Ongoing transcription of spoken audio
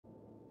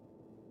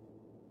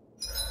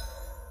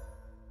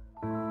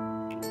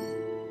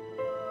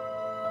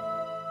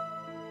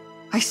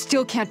I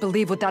still can't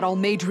believe what that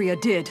Almadria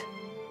did.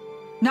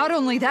 Not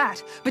only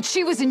that, but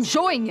she was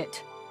enjoying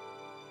it.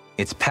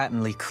 It's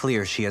patently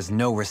clear she has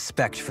no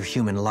respect for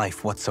human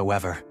life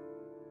whatsoever.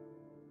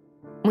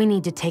 We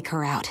need to take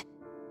her out.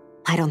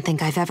 I don't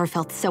think I've ever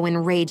felt so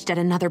enraged at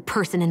another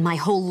person in my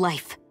whole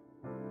life.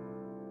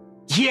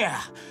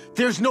 Yeah!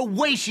 There's no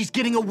way she's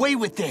getting away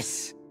with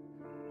this!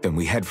 Then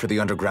we head for the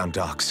underground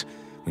docks.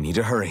 We need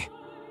to hurry.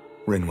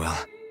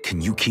 Rinwell,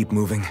 can you keep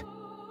moving?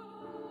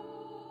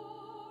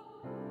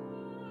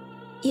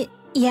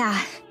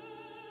 Yeah.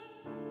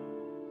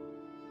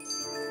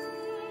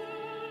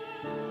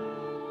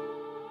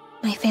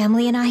 My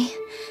family and I,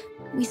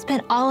 we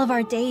spent all of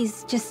our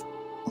days just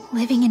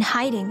living in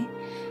hiding.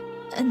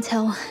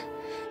 Until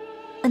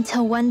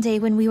one day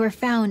when we were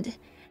found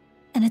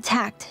and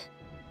attacked.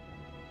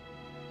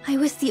 I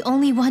was the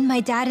only one my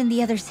dad and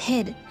the others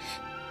hid.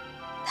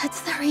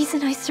 That's the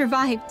reason I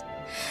survived.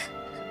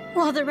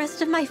 While the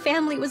rest of my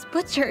family was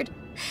butchered.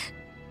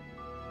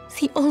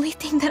 The only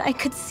thing that I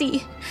could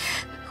see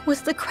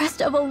was the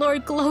crest of a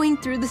lord glowing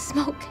through the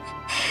smoke.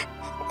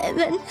 And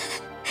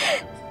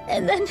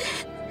then...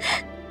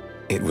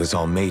 It was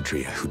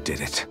Almadria who did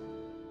it.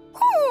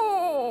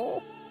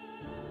 Oh.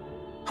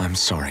 I'm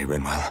sorry,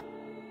 Rinwell.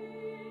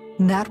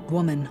 That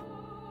woman.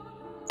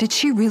 Did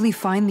she really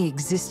find the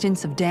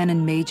existence of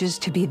Dahnan mages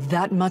to be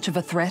that much of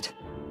a threat?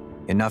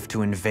 Enough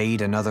to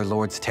invade another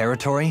lord's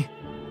territory?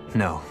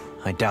 No,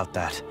 I doubt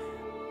that.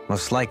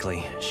 Most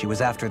likely, she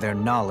was after their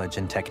knowledge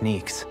and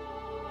techniques.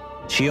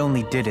 She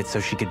only did it so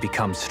she could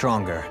become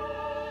stronger.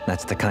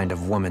 That's the kind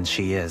of woman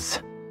she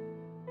is.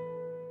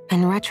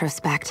 In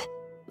retrospect,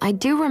 I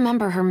do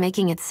remember her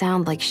making it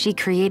sound like she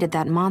created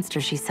that monster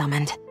she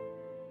summoned.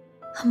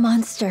 A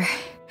monster.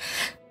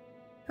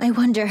 I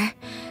wonder,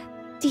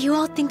 do you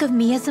all think of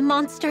me as a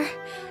monster?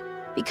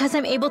 Because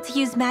I'm able to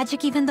use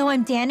magic even though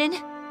I'm Dahnan?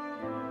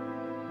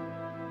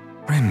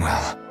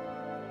 Rinwell.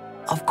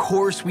 Of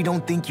course we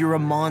don't think you're a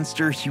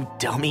monster, you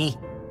dummy.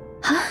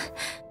 Huh?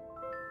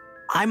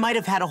 I might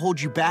have had to hold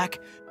you back,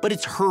 but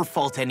it's her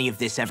fault any of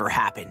this ever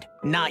happened,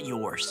 not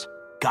yours.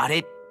 Got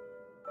it?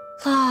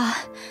 Law.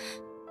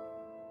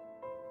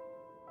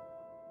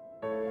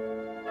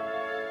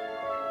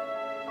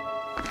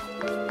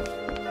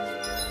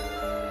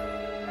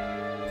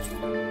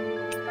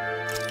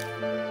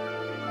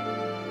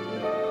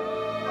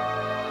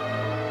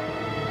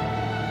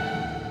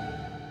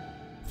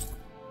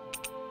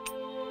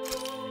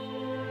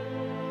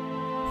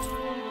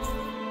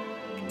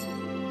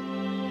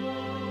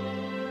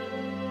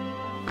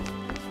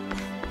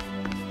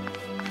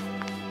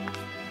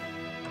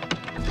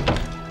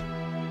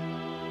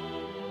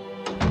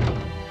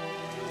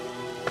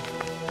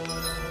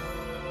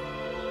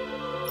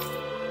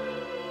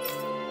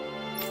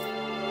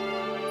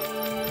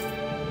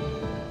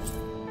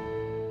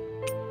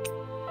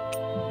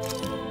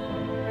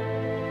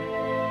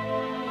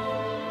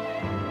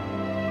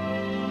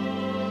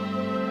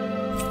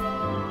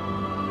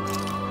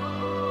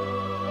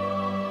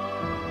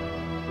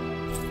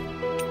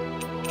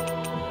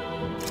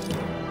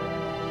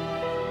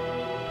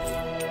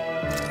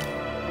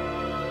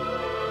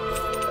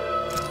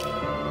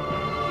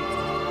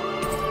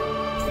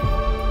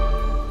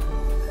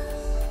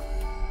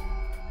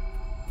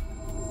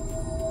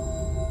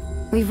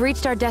 We've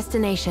reached our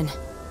destination.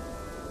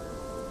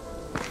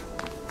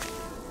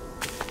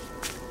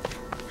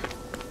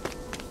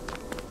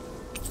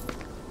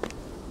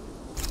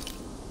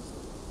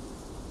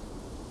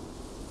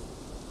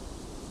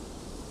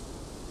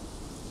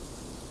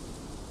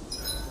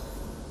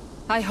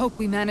 I hope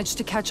we manage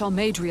to catch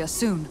Almadria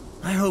soon.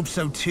 I hope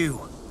so too,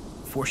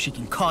 before she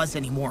can cause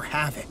any more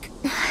havoc.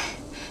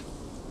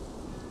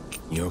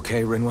 You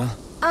okay, Rinwell?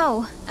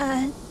 Oh,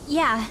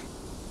 yeah.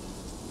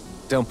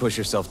 Don't push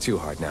yourself too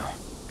hard now,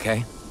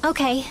 okay?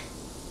 Okay.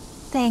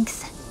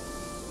 Thanks.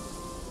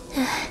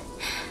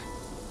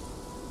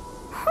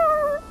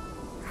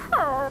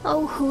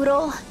 Oh,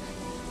 Hootle.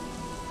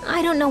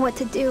 I don't know what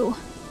to do.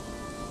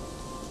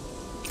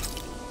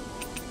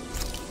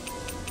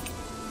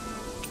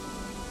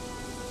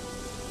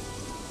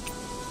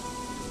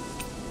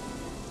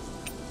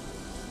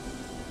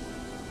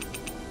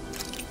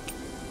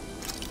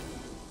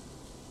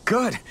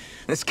 Good.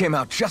 This came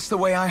out just the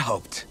way I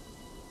hoped.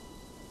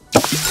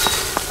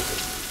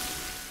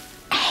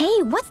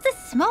 Hey, what's the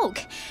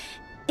smoke?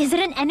 Is it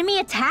an enemy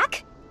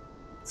attack?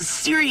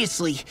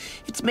 Seriously,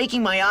 it's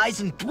making my eyes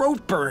and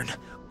throat burn.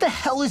 What the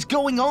hell is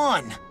going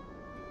on?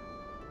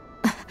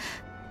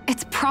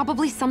 It's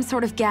probably some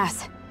sort of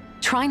gas.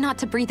 Try not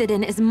to breathe it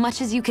in as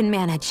much as you can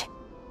manage.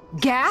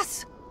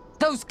 Gas?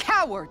 Those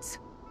cowards!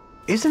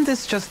 Isn't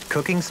this just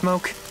cooking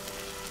smoke?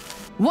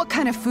 What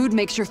kind of food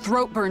makes your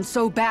throat burn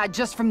so bad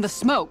just from the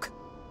smoke?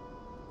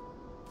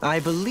 I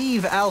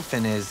believe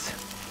Alphen is...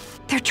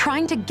 They're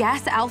trying to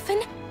gas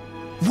Alphen?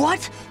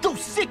 What?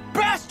 Those sick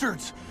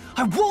bastards!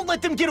 I won't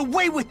let them get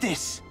away with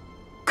this!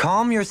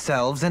 Calm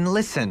yourselves and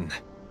listen.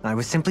 I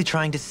was simply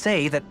trying to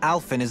say that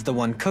Alphen is the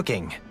one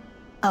cooking.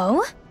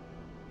 Oh?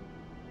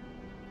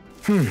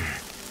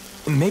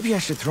 Maybe I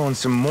should throw in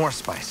some more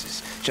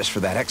spices, just for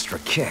that extra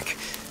kick.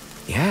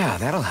 Yeah,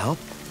 that'll help.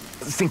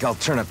 Think I'll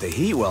turn up the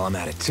heat while I'm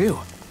at it, too.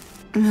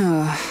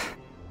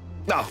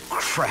 Oh,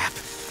 crap.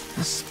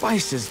 The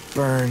spice is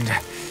burned.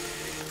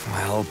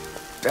 Well,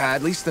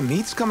 at least the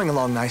meat's coming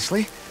along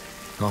nicely.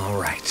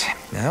 All right.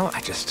 Now,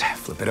 I just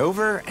flip it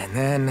over, and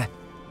then...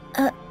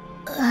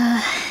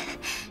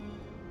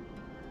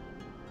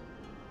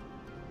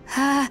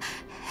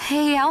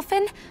 Hey,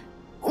 Alphen?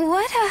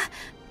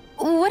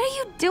 What are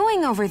you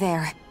doing over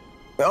there?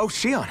 Oh,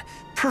 Shion.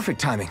 Perfect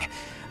timing.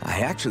 I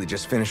actually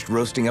just finished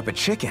roasting up a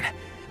chicken.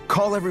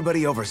 Call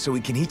everybody over so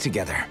we can eat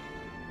together.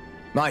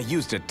 I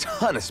used a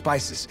ton of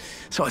spices,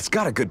 so it's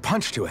got a good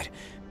punch to it.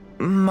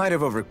 Might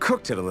have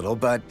overcooked it a little,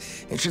 but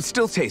it should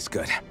still taste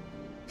good.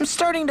 I'm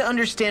starting to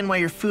understand why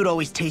your food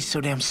always tastes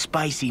so damn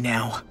spicy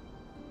now.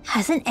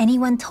 Hasn't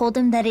anyone told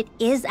him that it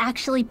is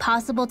actually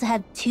possible to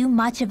have too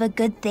much of a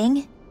good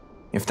thing?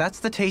 If that's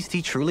the taste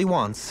he truly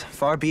wants,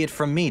 far be it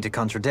from me to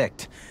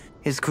contradict.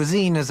 His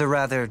cuisine is a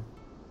rather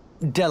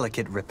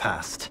delicate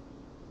repast.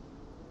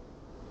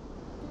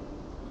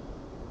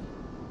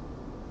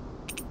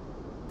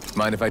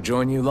 Mind if I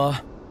join you, Law?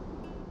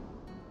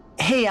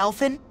 Hey,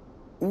 Alphen.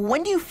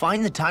 When do you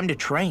find the time to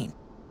train?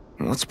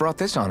 What's brought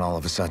this on all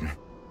of a sudden?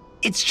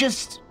 It's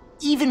just,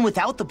 even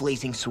without the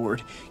blazing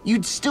sword,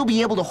 you'd still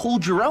be able to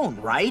hold your own,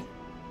 right?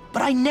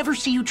 But I never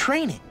see you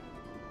training.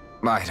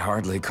 I'd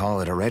hardly call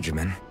it a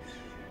regimen.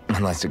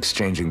 Unless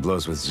exchanging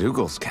blows with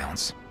Zeugles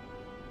counts.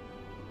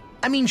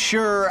 I mean,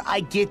 sure,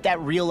 I get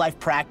that real-life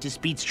practice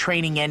beats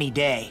training any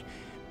day.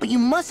 But you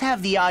must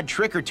have the odd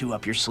trick or two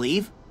up your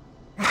sleeve.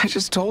 I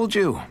just told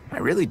you, I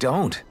really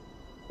don't.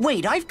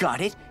 Wait, I've got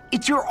it.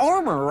 It's your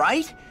armor,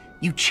 right?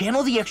 You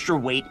channel the extra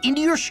weight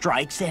into your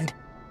strikes and...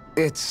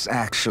 It's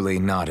actually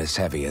not as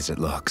heavy as it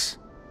looks.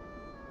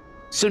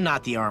 So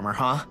not the armor,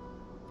 huh?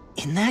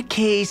 In that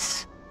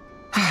case...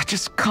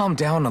 Just calm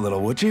down a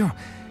little, would you?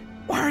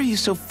 Why are you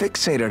so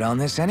fixated on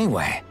this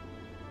anyway?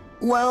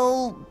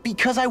 Well,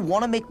 because I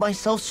want to make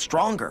myself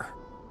stronger.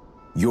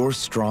 You're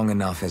strong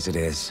enough as it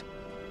is.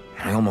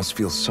 I almost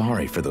feel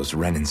sorry for those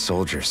Renin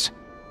soldiers.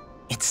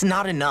 It's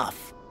not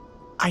enough.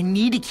 I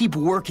need to keep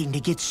working to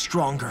get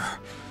stronger.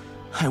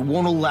 I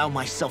won't allow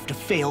myself to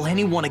fail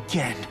anyone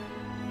again.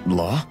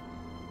 Law?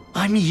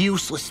 I'm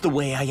useless the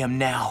way I am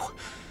now.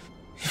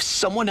 If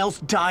someone else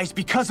dies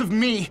because of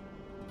me...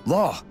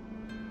 Law!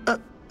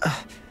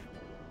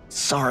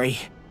 Sorry.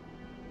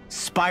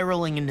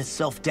 Spiraling into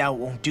self-doubt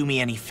won't do me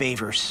any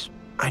favors.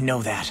 I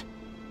know that.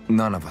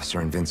 None of us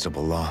are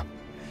invincible, Law.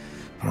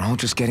 We're all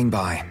just getting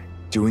by,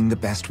 doing the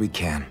best we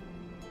can.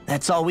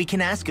 That's all we can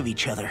ask of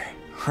each other,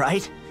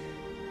 right?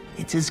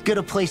 It's as good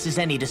a place as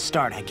any to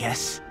start, I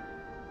guess.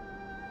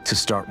 To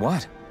start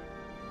what?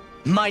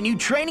 My new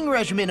training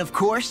regimen, of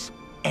course.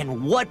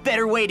 And what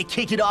better way to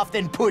kick it off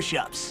than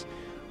push-ups?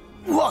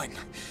 1,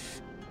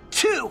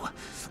 2,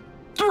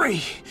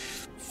 3,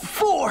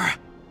 4...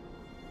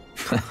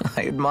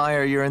 I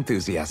admire your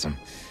enthusiasm.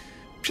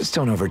 Just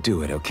don't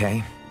overdo it,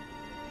 okay?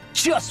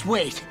 Just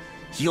wait.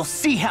 You'll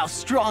see how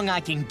strong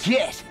I can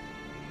get.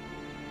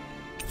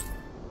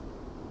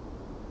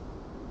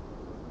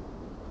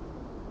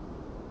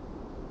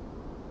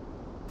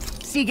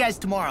 See you guys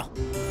tomorrow.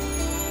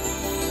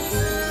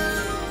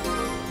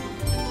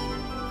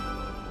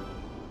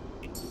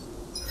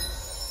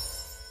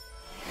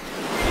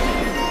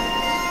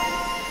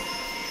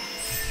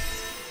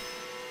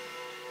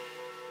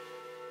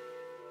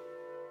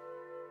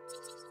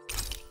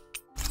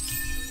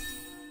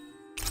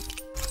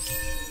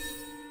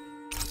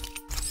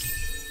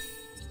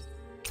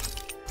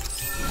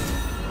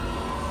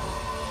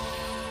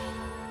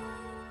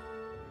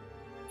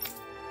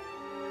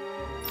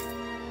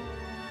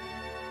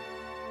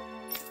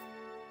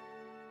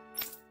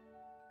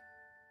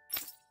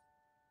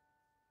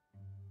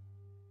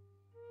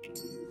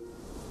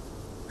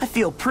 I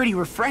feel pretty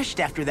refreshed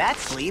after that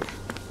sleep.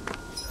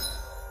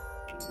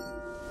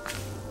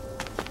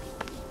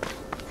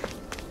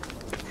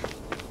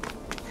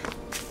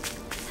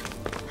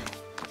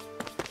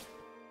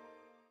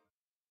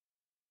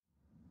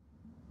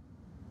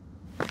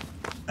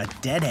 A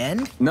dead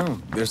end? No,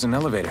 there's an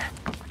elevator.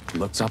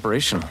 Looks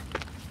operational.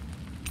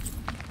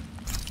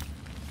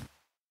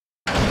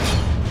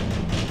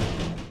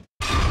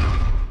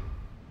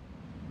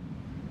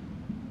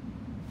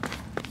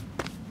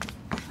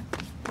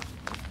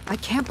 I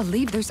can't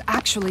believe there's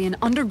actually an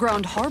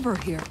underground harbor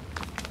here.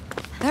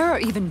 There are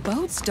even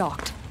boats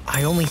docked.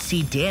 I only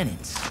see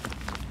Danans.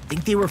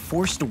 Think they were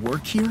forced to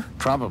work here?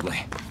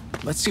 Probably.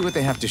 Let's see what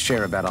they have to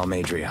share about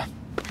Almadria.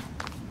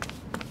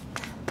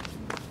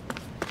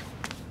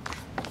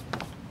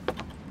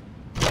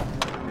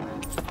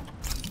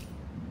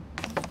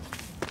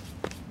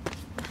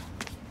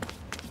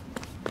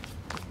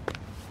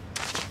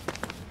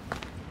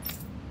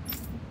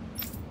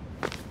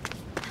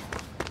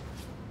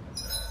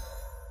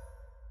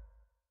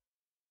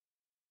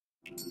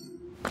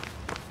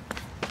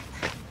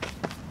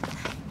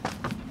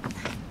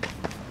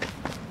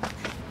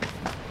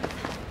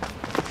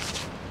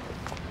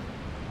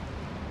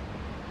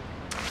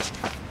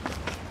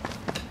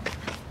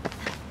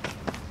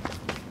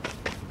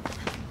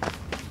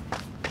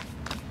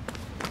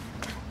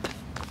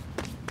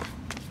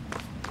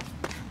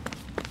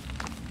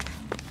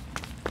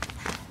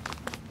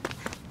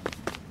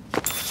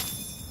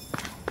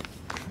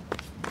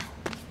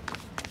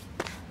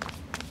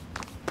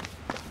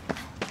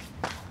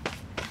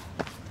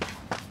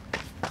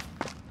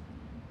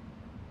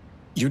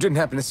 You didn't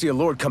happen to see a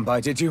lord come by,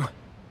 did you?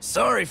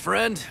 Sorry,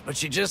 friend, but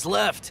she just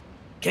left.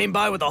 Came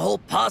by with a whole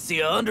posse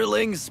of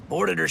underlings,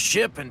 boarded her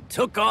ship, and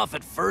took off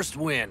at first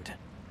wind.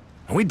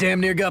 We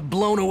damn near got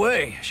blown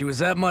away. She was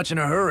that much in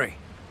a hurry.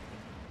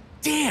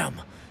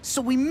 Damn!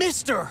 So we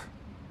missed her!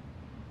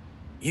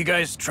 You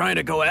guys trying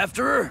to go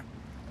after her?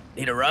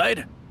 Need a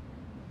ride?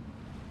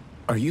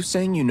 Are you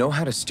saying you know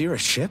how to steer a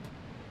ship?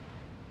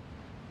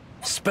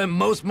 Spent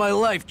most of my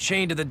life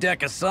chained to the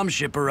deck of some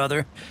ship or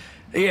other.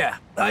 Yeah,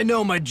 I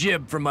know my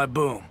jib from my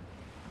boom.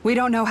 We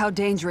don't know how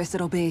dangerous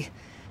it'll be.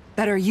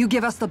 Better you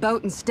give us the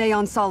boat and stay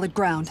on solid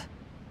ground.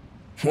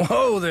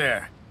 Whoa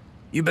there!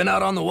 You been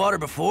out on the water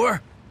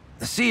before?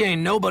 The sea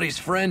ain't nobody's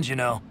friend, you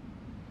know.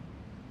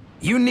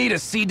 You need a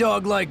sea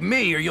dog like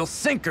me, or you'll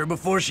sink her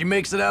before she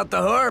makes it out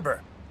the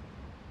harbor.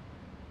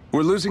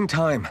 We're losing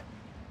time.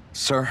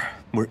 Sir,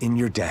 we're in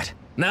your debt.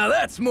 Now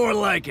that's more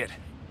like it.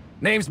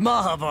 Name's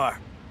Mahavar.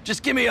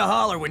 Just give me a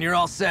holler when you're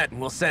all set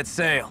and we'll set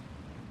sail.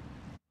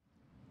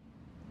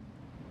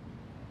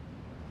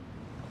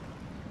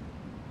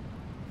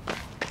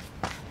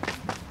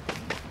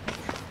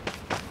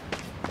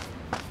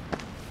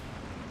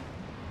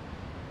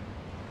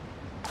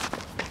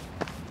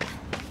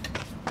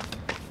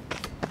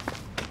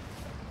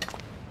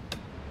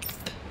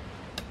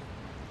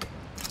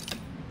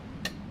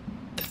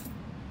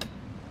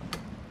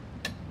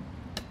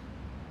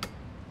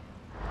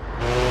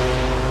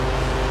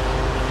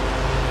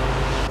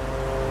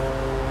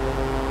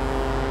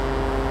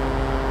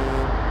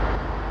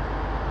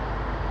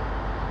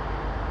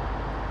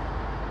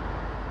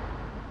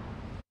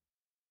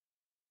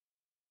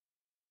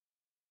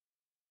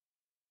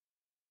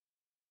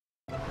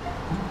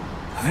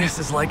 This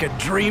is like a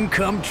dream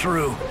come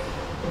true.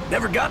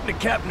 Never gotten to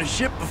captain a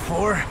ship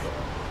before.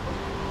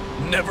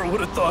 Never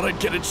would have thought I'd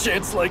get a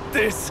chance like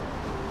this.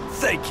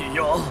 Thank you,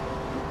 y'all.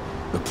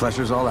 The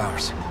pleasure's all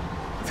ours.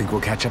 Think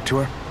we'll catch up to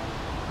her?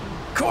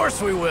 Of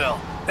course we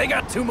will. They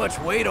got too much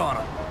weight on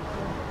them.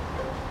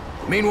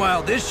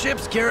 Meanwhile, this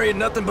ship's carrying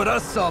nothing but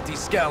us salty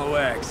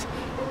scalawags.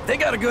 They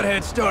got a good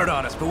head start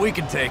on us, but we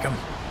can take them.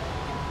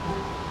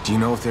 Do you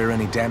know if there are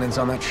any Danans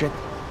on that ship?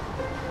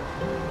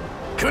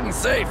 Couldn't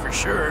say for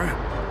sure.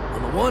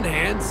 On the one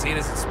hand, seeing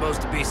as it's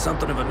supposed to be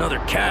something of another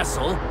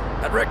castle,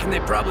 I'd reckon they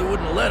probably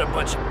wouldn't let a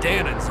bunch of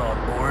Danans on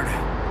board.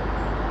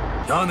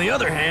 On the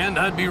other hand,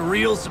 I'd be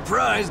real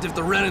surprised if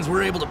the Renans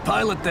were able to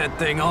pilot that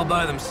thing all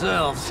by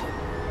themselves.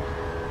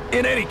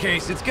 In any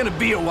case, it's gonna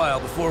be a while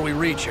before we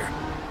reach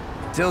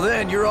her. Till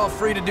then, you're all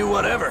free to do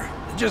whatever.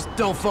 Just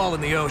don't fall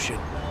in the ocean.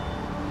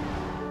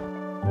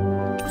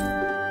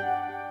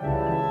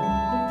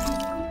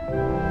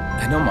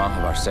 I know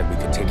Mahavar said we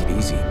could take it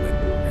easy,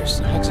 but there's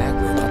not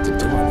exactly a lot to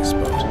do on this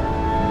boat.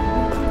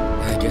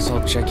 I guess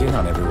I'll check in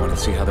on everyone and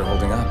see how they're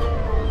holding up.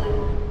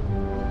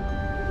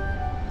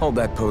 Hold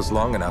that pose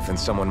long enough and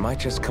someone might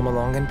just come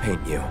along and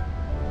paint you.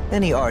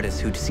 Any artist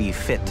who'd see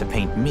fit to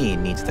paint me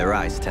needs their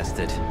eyes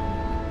tested.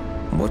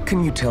 What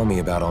can you tell me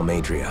about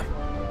Almeidrea?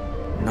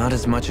 Not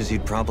as much as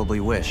you'd probably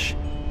wish.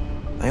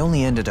 I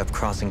only ended up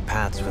crossing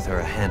paths with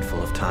her a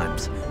handful of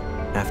times,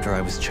 after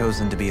I was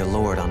chosen to be a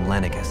lord on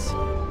Lenegus.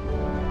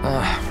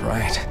 Ah,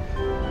 right.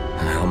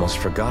 I almost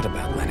forgot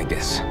about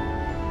Lenegus.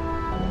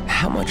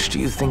 How much do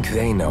you think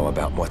they know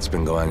about what's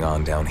been going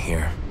on down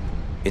here?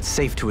 It's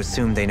safe to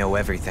assume they know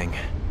everything,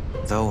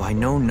 though I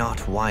know not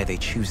why they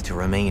choose to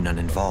remain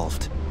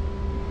uninvolved.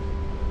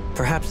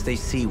 Perhaps they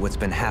see what's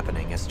been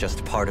happening as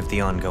just part of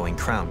the ongoing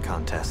crown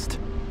contest.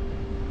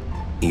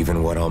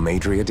 Even what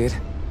Almeidrea did?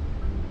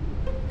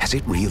 Has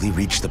it really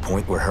reached the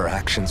point where her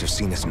actions are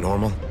seen as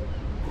normal?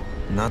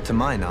 Not to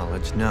my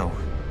knowledge, no.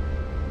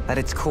 At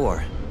its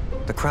core,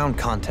 the crown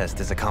contest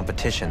is a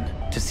competition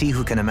to see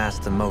who can amass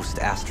the most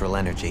astral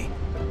energy.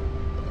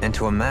 And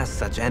to amass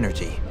such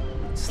energy,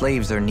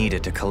 slaves are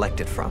needed to collect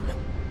it from.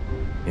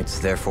 It's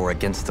therefore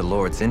against the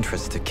Lord's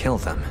interest to kill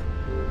them.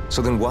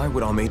 So then why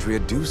would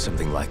Almeidrea do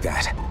something like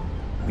that?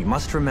 We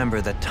must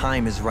remember that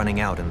time is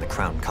running out in the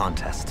crown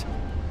contest.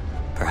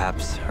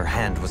 Perhaps her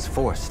hand was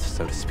forced,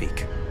 so to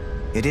speak.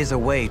 It is a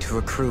way to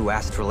accrue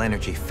astral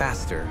energy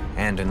faster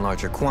and in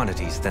larger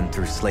quantities than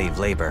through slave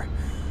labor.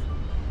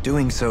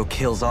 Doing so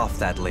kills off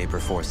that labor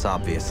force,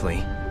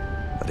 obviously,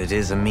 but it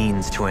is a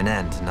means to an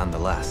end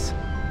nonetheless.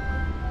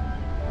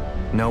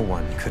 No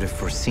one could have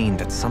foreseen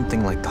that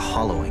something like the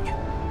Hollowing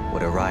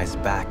would arise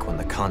back when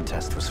the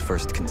contest was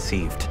first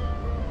conceived.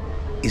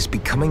 Is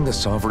becoming the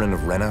Sovereign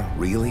of Rena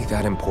really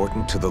that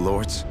important to the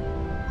Lords?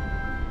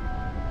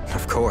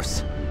 Of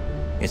course.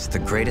 It's the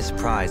greatest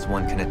prize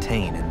one can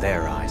attain in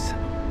their eyes.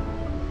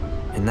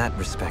 In that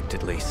respect,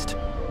 at least,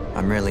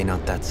 I'm really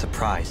not that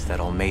surprised that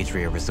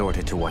Almeidrea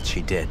resorted to what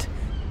she did,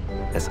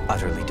 as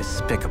utterly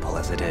despicable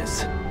as it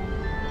is.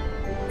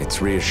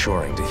 It's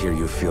reassuring to hear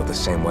you feel the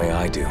same way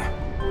I do.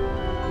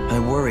 I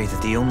worry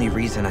that the only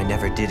reason I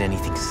never did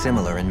anything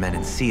similar in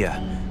Menancia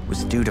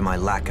was due to my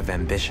lack of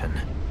ambition.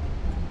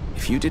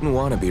 If you didn't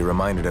want to be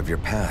reminded of your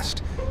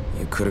past,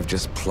 you could have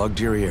just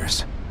plugged your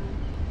ears.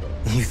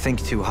 You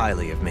think too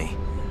highly of me.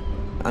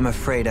 I'm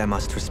afraid I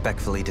must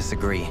respectfully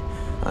disagree.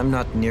 I'm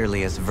not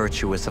nearly as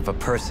virtuous of a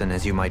person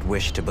as you might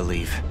wish to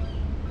believe.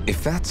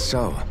 If that's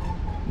so,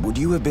 would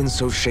you have been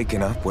so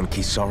shaken up when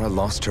Kisara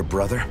lost her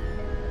brother?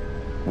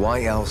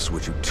 Why else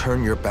would you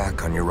turn your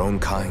back on your own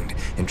kind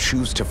and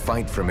choose to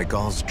fight for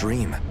Miguel's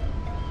dream?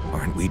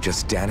 Aren't we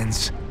just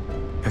Danans?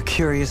 A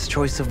curious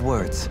choice of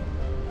words.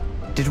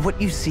 Did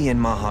what you see in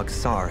Mahag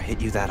Sar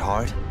hit you that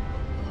hard?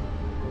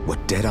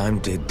 What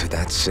Deadheim did to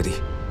that city,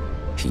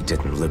 he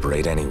didn't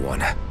liberate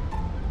anyone.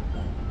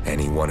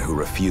 Anyone who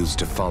refused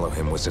to follow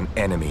him was an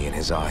enemy in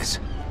his eyes.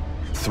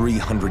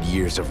 300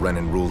 years of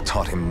Renan rule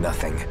taught him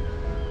nothing.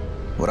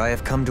 What I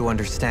have come to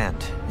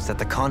understand is that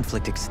the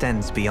conflict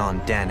extends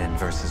beyond Danan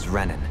versus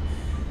Renan.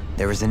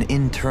 There is an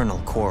internal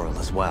quarrel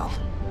as well.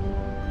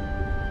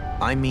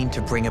 I mean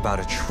to bring about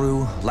a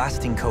true,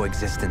 lasting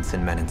coexistence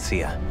in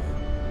Menancia.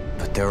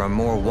 But there are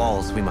more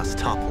walls we must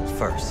topple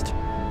first.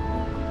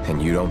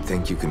 And you don't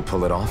think you can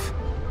pull it off?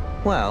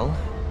 Well,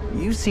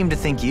 you seem to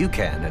think you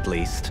can, at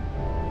least.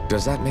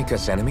 Does that make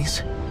us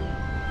enemies?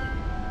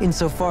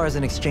 Insofar as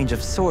an exchange of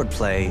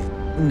swordplay,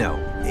 no,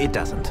 it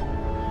doesn't.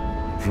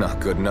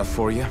 Not good enough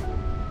for you?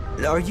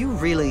 Are you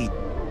really...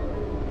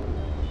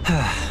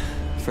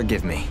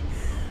 Forgive me.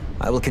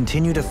 I will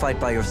continue to fight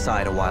by your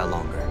side a while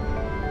longer.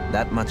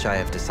 That much I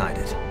have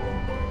decided.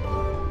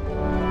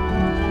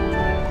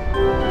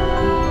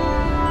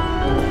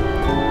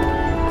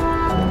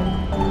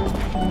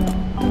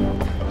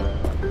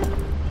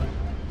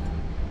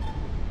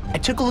 I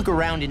took a look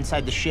around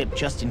inside the ship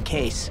just in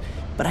case,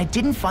 but I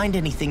didn't find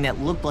anything that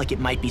looked like it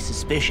might be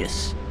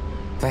suspicious.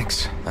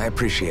 Thanks, I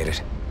appreciate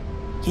it.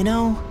 You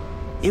know,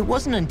 it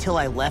wasn't until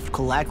I left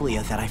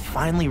Calaglia that I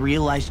finally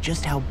realized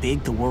just how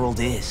big the world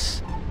is.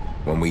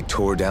 When we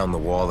tore down the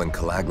wall in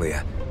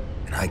Calaglia,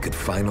 and I could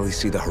finally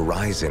see the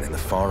horizon in the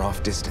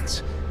far-off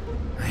distance,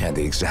 I had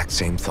the exact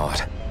same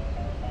thought.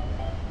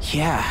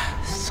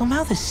 Yeah,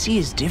 somehow the sea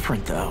is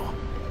different though.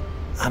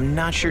 I'm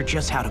not sure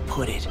just how to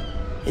put it.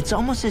 It's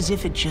almost as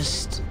if it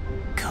just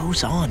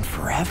goes on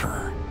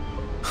forever.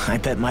 I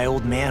bet my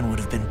old man would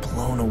have been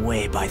blown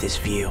away by this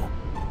view.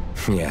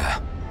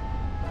 Yeah.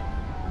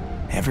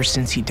 Ever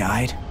since he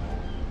died,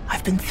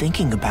 I've been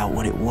thinking about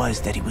what it was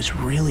that he was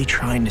really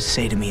trying to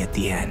say to me at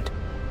the end.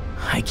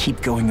 I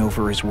keep going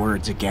over his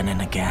words again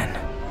and again.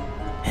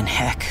 And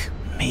heck,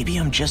 maybe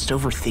I'm just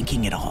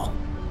overthinking it all.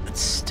 But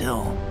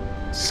still,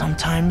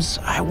 sometimes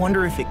I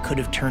wonder if it could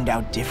have turned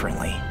out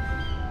differently.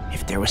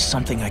 If there was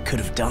something I could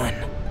have done.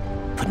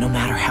 But no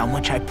matter how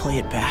much I play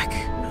it back,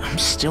 I'm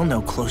still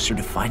no closer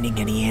to finding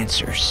any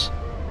answers.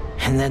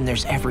 And then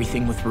there's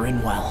everything with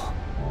Rinwell.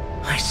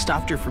 I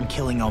stopped her from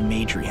killing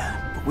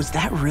Almadria, but was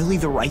that really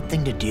the right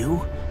thing to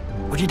do?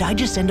 Or did I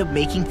just end up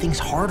making things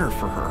harder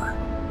for her?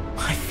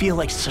 I feel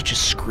like such a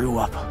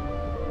screw-up.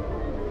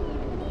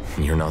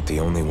 You're not the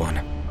only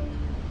one.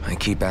 I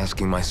keep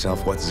asking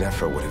myself what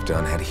Zephyr would have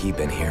done had he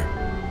been here.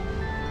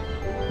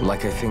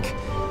 Like, I think,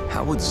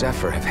 how would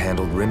Zephyr have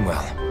handled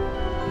Rinwell?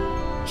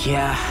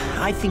 Yeah,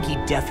 I think he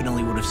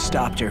definitely would have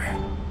stopped her.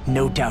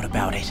 No doubt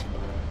about it.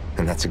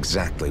 And that's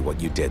exactly what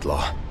you did,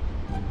 Law.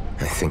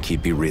 I think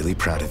he'd be really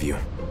proud of you.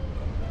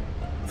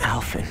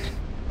 Alphen.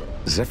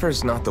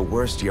 Zephyr's not the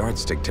worst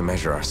yardstick to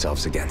measure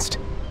ourselves against.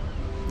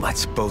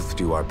 Let's both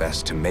do our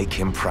best to make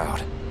him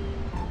proud.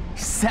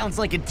 Sounds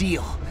like a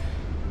deal.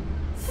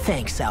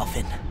 Thanks,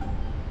 Alphen.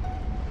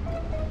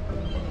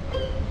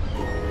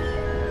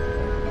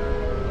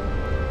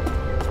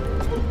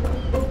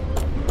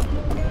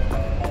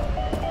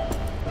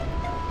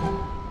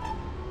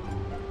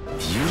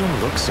 You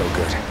don't look so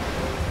good.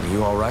 Are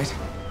you all right?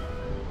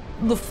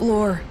 The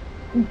floor.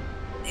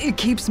 It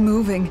keeps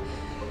moving.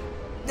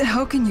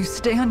 How can you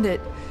stand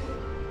it?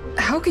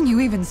 How can you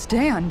even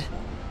stand?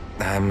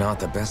 I'm not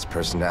the best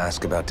person to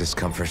ask about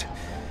discomfort.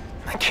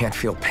 I can't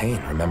feel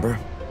pain, remember?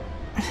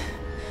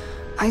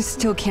 I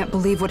still can't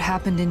believe what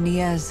happened in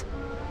Niez.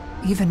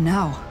 Even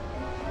now.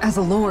 As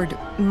a lord,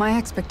 my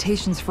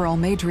expectations for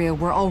Almadria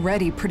were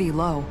already pretty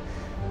low.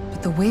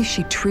 But the way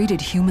she treated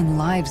human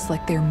lives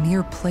like they're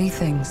mere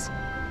playthings.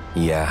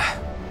 Yeah.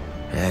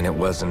 And it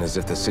wasn't as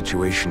if the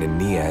situation in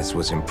Niez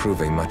was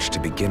improving much to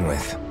begin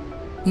with.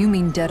 You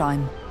mean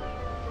Deadheim?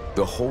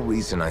 The whole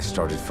reason I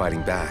started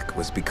fighting back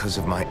was because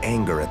of my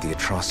anger at the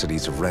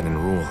atrocities of Renan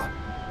rule.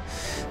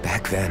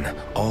 Back then,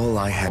 all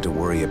I had to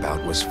worry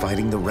about was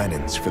fighting the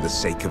Renans for the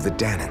sake of the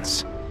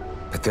Danans.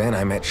 But then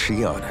I met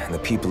Shion and the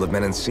people of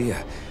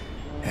Menancia,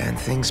 and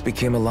things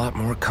became a lot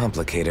more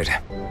complicated.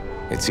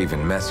 It's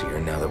even messier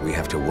now that we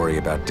have to worry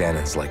about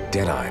Danans like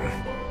Deadheim.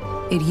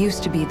 It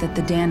used to be that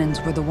the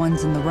Danans were the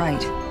ones in the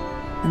right,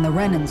 and the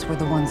Renans were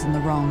the ones in the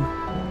wrong.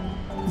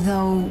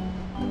 Though,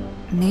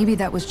 maybe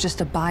that was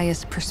just a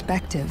biased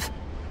perspective,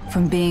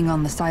 from being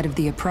on the side of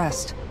the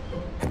oppressed.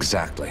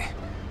 Exactly.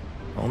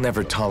 I'll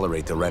never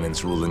tolerate the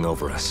Renans ruling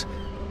over us,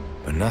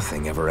 but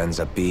nothing ever ends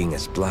up being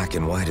as black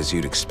and white as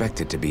you'd expect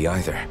it to be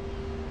either.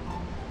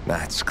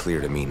 That's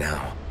clear to me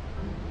now.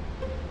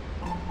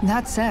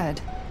 That said,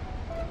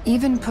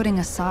 even putting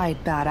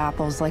aside bad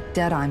apples like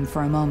Deadheim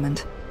for a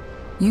moment,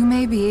 you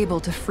may be able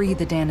to free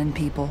the Danan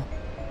people.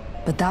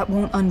 But that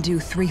won't undo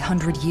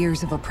 300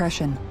 years of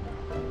oppression.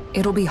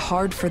 It'll be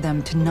hard for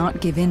them to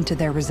not give in to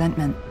their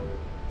resentment.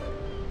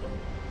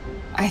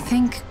 I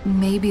think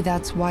maybe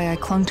that's why I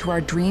clung to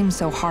our dream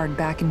so hard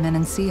back in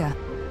Menancia.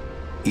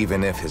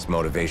 Even if his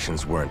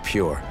motivations weren't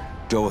pure,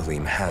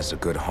 Dohalim has a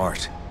good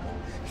heart.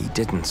 He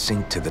didn't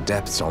sink to the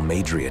depths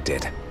Almeidrea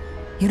did.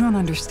 You don't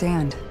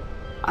understand.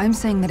 I'm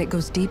saying that it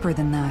goes deeper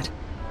than that.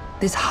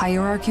 This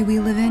hierarchy we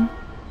live in,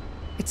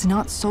 it's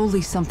not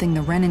solely something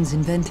the Renans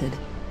invented.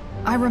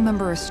 I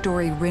remember a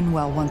story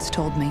Rinwell once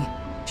told me.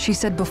 She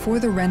said before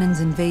the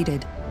Renans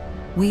invaded,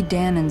 we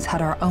Danans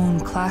had our own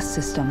class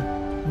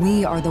system.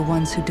 We are the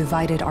ones who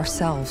divided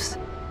ourselves.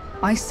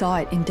 I saw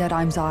it in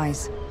Deadeye's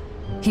eyes.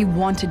 He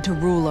wanted to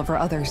rule over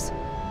others.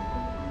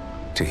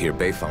 To hear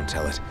Bayfon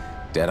tell it,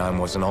 Deadeye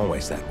wasn't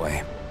always that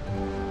way.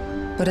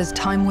 But as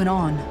time went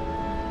on,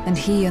 and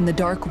he and the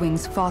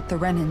Darkwings fought the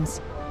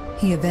Renans,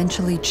 he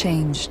eventually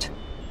changed.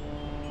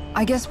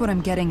 I guess what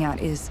I'm getting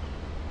at is,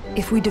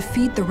 if we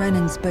defeat the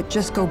Renans but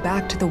just go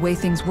back to the way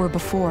things were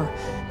before,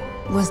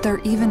 was there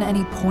even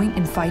any point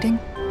in fighting?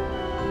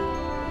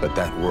 But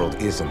that world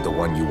isn't the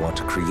one you want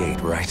to create,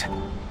 right?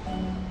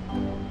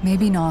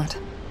 Maybe not.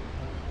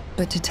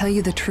 But to tell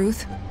you the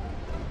truth,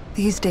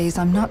 these days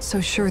I'm not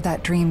so sure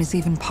that dream is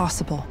even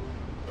possible.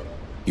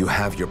 You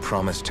have your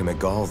promise to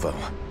Megal,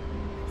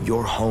 though.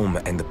 Your home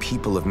and the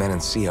people of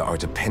Menancia are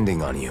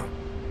depending on you.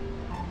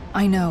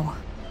 I know.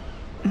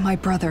 My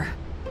brother.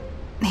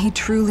 He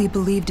truly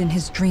believed in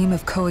his dream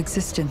of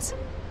coexistence.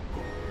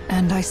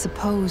 And I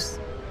suppose,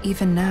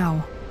 even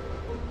now,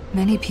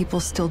 many people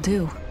still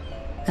do.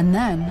 And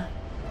then,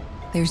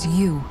 there's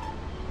you.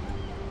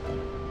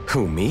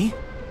 Who, me?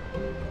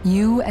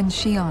 You and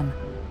Xion.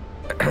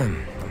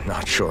 I'm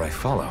not sure I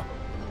follow.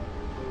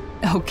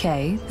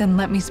 Okay, then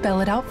let me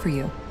spell it out for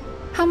you.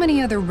 How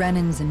many other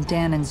Renans and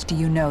Danans do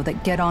you know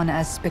that get on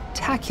as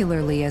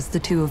spectacularly as the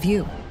two of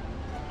you?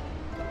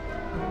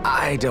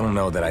 I don't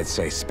know that I'd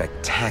say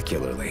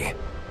spectacularly.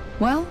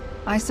 Well,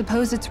 I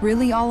suppose it's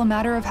really all a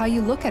matter of how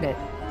you look at it,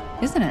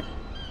 isn't it?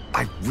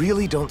 I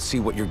really don't see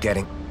what you're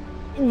getting.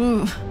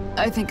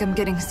 I think I'm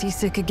getting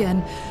seasick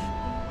again.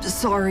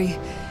 Sorry.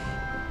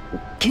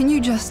 Can you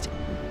just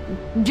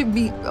give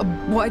me a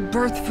wide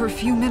berth for a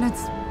few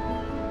minutes?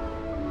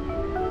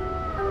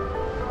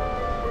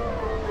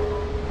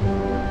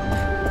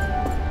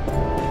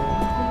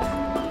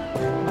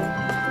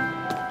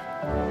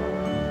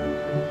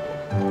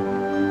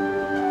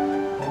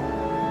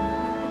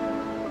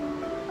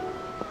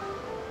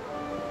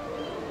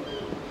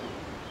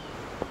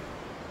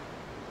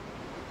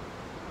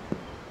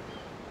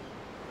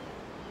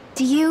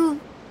 Do you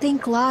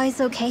think Law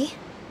is okay?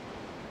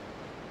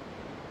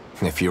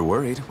 If you're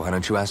worried, why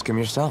don't you ask him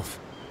yourself?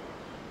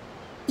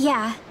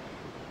 Yeah.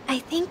 I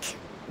think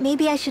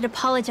maybe I should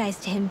apologize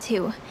to him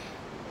too.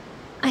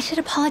 I should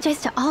apologize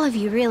to all of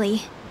you,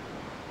 really.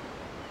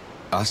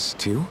 Us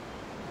too?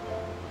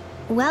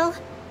 Well,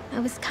 I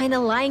was kinda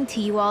lying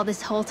to you all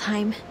this whole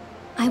time.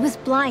 I was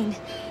blind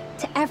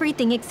to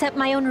everything except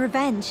my own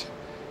revenge.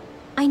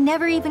 I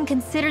never even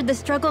considered the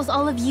struggles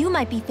all of you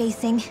might be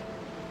facing.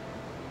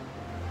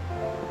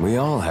 We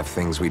all have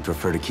things we'd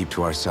prefer to keep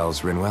to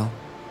ourselves, Rinwell.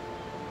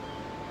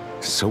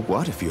 So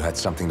what if you had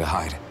something to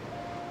hide?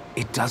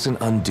 It doesn't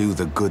undo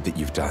the good that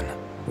you've done,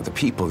 or the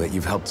people that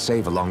you've helped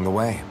save along the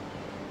way.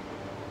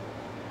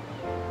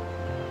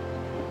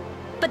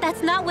 But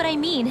that's not what I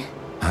mean.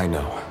 I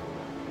know.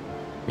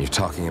 You're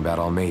talking about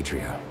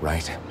Almeidrea,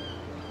 right?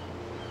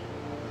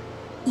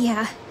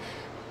 Yeah.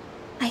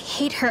 I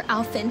hate her,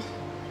 Alphen.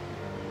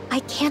 I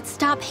can't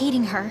stop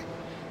hating her.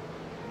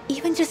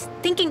 Even just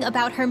thinking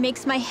about her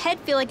makes my head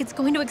feel like it's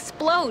going to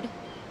explode.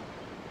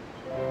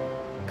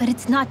 But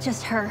it's not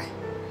just her.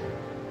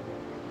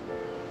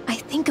 I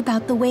think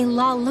about the way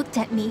Law looked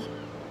at me.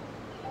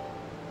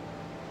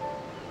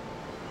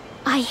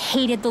 I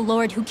hated the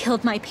Lord who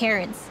killed my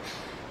parents.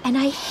 And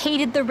I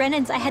hated the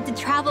Renans I had to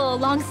travel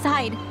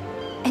alongside.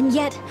 And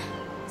yet,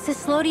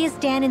 Cislodius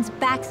Danans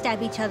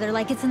backstab each other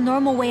like it's a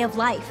normal way of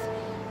life.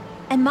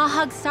 And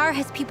Mahag Sar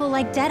has people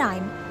like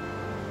Deadeye.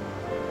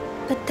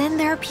 But then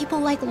there are people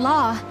like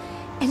Law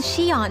and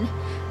Xion.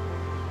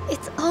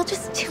 It's all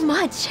just too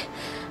much.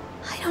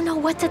 I don't know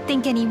what to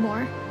think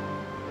anymore.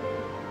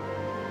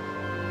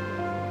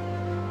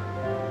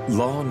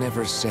 Law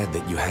never said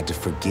that you had to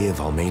forgive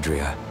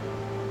Almeidrea.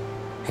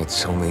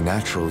 It's only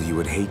natural you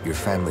would hate your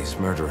family's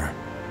murderer.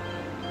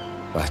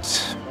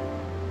 But...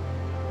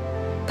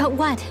 But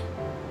what?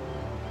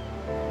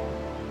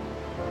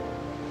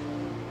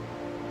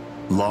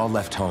 Law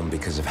left home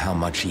because of how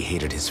much he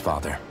hated his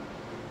father.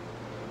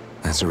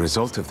 As a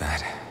result of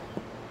that,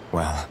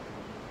 well...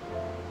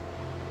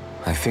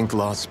 I think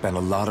Law spent a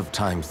lot of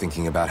time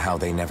thinking about how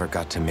they never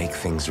got to make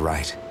things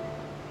right.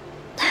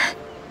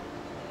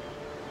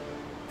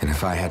 And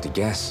if I had to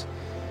guess,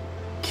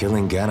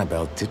 killing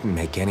Ganabel didn't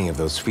make any of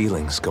those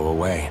feelings go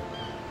away.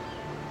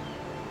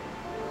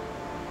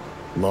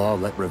 Law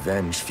let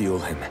revenge fuel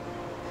him,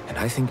 and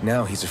I think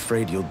now he's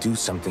afraid you'll do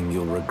something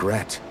you'll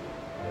regret.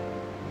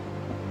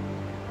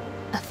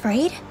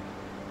 Afraid?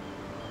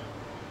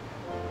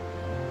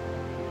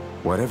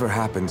 Whatever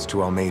happens to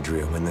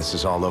Almeidrea when this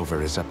is all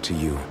over is up to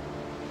you.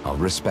 I'll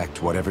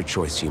respect whatever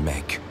choice you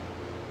make.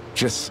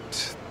 Just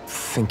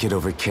think it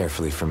over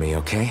carefully for me,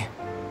 okay?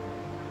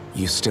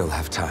 You still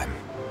have time.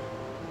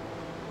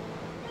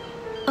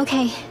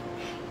 Okay.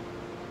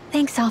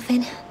 Thanks,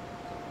 Alphen.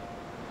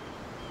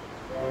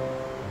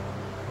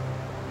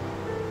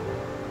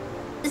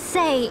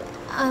 Say,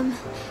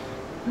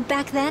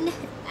 back then,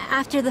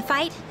 after the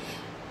fight,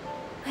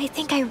 I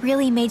think I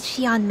really made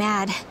Xion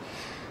mad.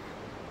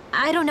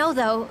 I don't know,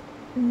 though.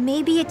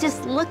 Maybe it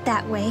just looked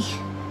that way.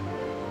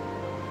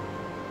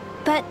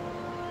 But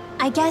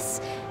I guess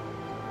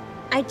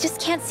I just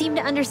can't seem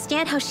to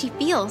understand how she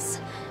feels.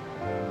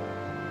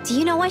 Do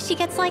you know why she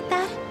gets like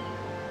that?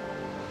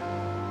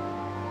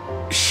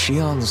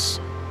 Xion's...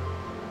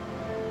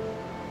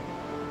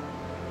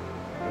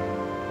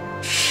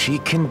 She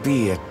can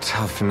be a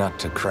tough nut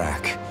to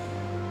crack.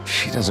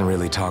 She doesn't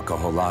really talk a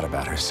whole lot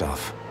about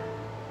herself.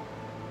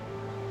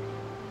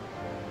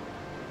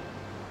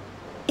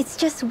 It's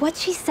just what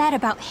she said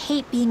about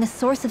hate being a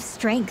source of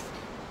strength.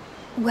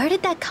 Where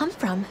did that come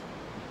from?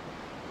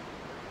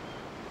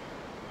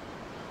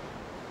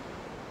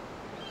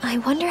 I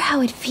wonder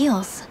how it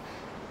feels,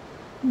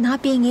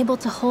 not being able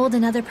to hold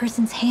another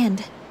person's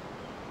hand.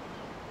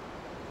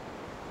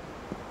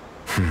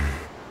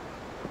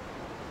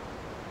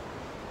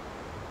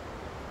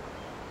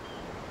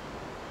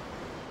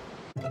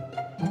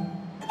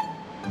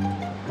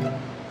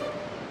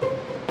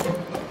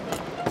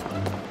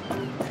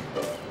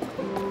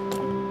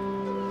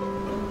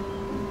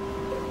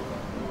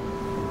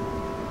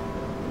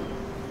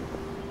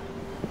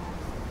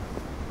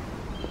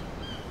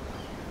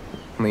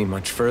 Lean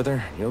much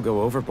further, you'll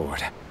go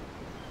overboard.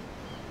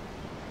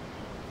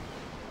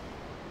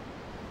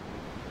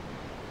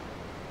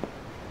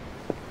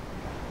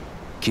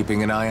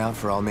 Keeping an eye out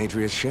for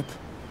Almeidrea's ship?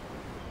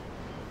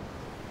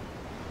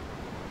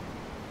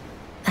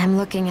 I'm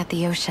looking at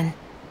the ocean.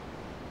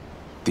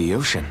 The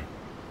ocean?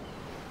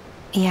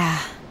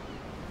 Yeah.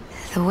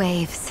 The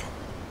waves.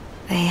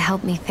 They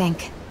help me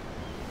think.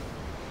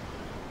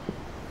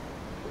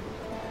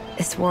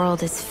 This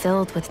world is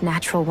filled with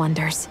natural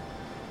wonders.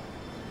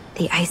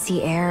 The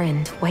icy air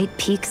and white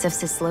peaks of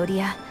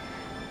Cyslodia,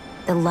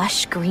 the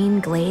lush green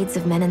glades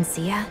of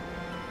Menancia,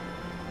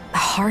 the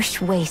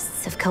harsh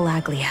wastes of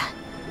Calaglia.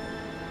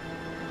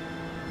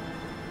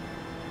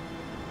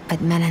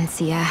 But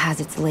Menancia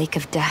has its Lake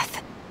of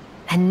Death,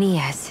 and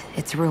Nias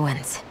its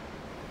ruins.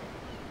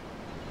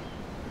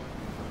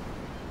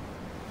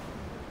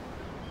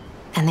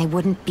 And they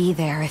wouldn't be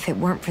there if it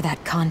weren't for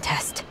that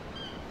contest.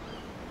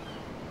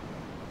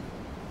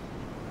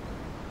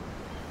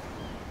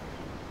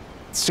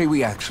 Say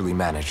we actually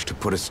manage to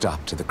put a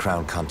stop to the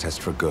crown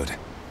contest for good.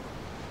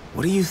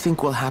 What do you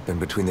think will happen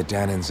between the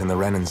Danans and the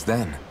Renans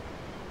then?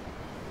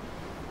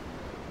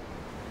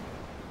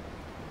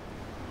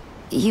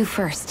 You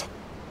first.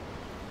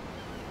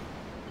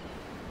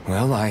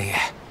 Well,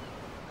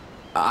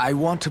 I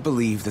want to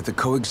believe that the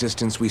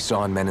coexistence we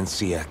saw in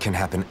Menancia can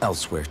happen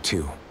elsewhere,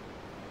 too.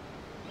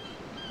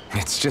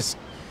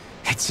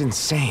 It's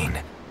insane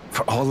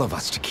for all of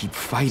us to keep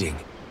fighting.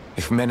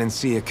 If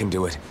Menancia can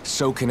do it,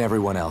 so can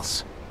everyone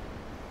else.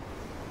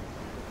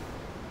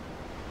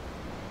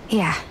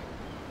 Yeah,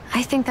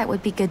 I think that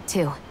would be good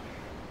too.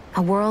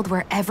 A world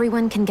where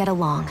everyone can get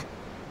along.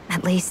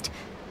 At least,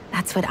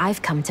 that's what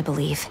I've come to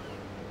believe.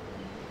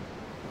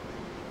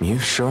 You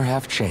sure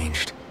have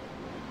changed.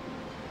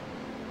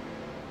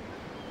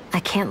 I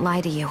can't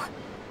lie to you.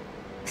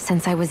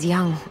 Since I was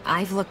young,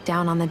 I've looked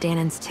down on the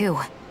Danans too.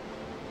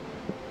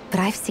 But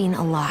I've seen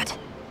a lot.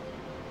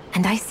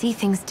 And I see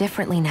things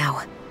differently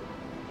now.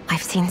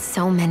 I've seen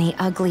so many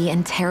ugly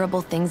and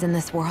terrible things in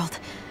this world.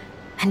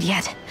 And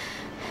yet,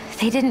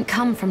 they didn't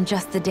come from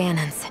just the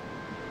Danans.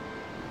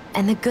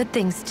 And the good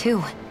things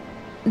too.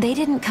 They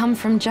didn't come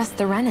from just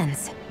the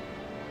Renans.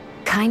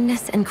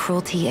 Kindness and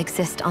cruelty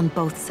exist on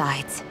both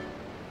sides.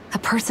 A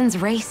person's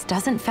race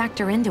doesn't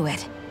factor into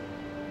it.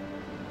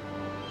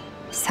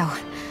 So,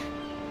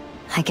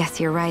 I guess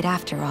you're right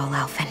after all,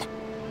 Alphen.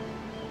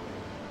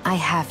 I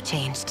have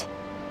changed.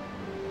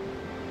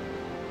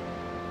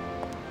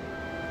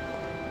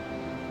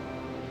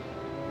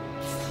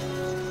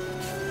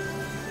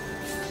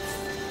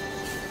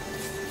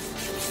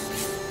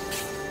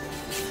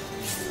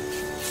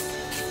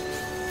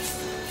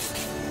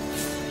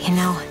 You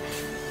know,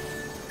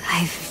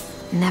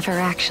 I've never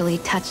actually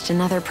touched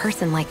another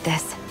person like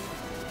this.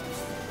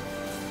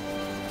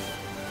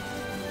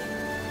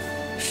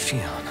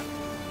 Xion.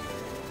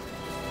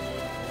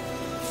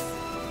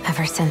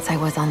 Ever since I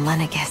was on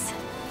Lenegis,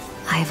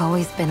 I've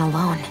always been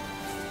alone.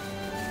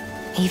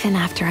 Even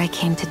after I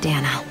came to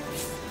Dana.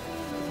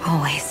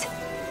 Always.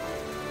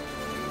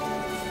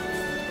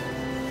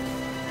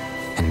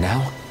 And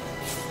now?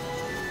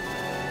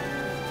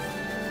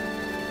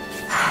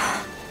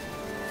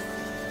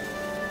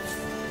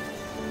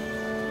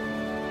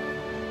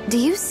 Do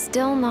you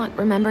still not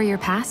remember your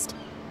past?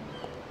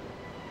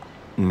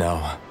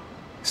 No.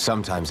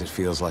 Sometimes it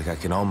feels like I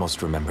can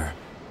almost remember.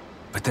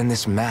 But then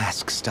this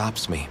mask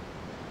stops me.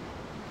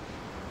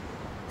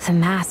 The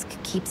mask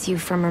keeps you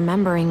from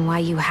remembering why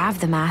you have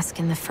the mask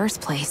in the first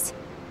place.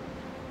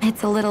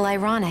 It's a little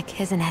ironic,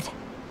 isn't it?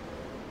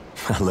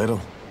 A little.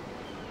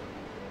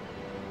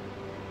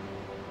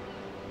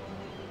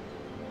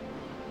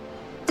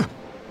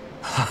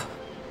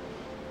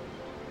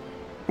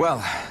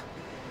 Well,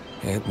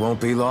 it won't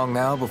be long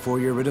now before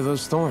you're rid of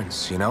those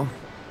thorns, you know?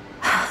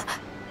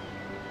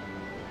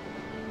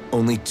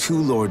 Only 2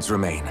 lords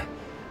remain.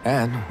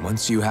 And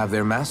once you have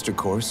their master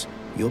course,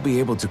 you'll be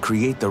able to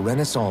create the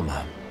Renaissance,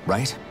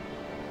 right?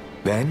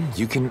 Then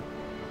you can...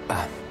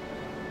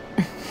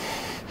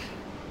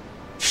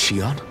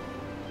 Shion?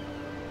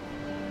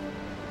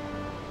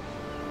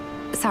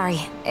 Sorry,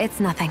 it's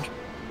nothing.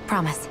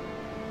 Promise.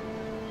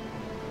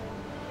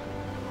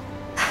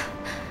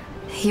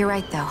 You're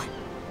right, though.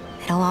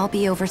 It'll all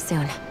be over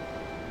soon.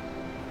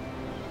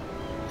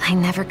 I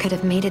never could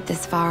have made it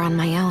this far on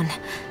my own.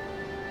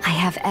 I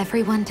have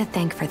everyone to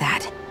thank for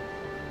that.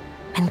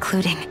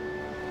 Including...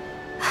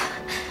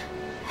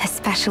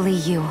 especially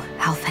you,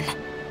 Alphen.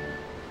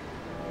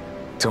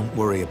 Don't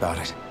worry about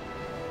it.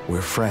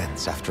 We're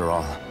friends, after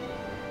all.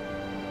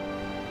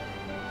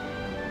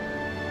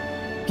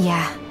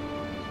 Yeah,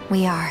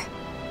 we are.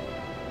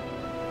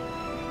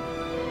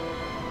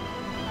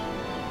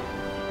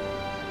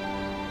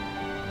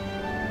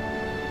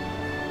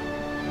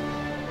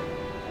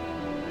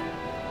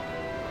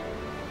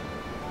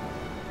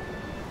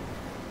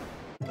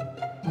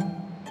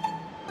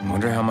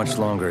 Wonder how much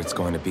longer it's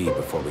going to be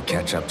before we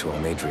catch up to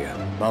Almeidrea.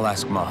 I'll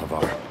ask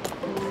Mahavar.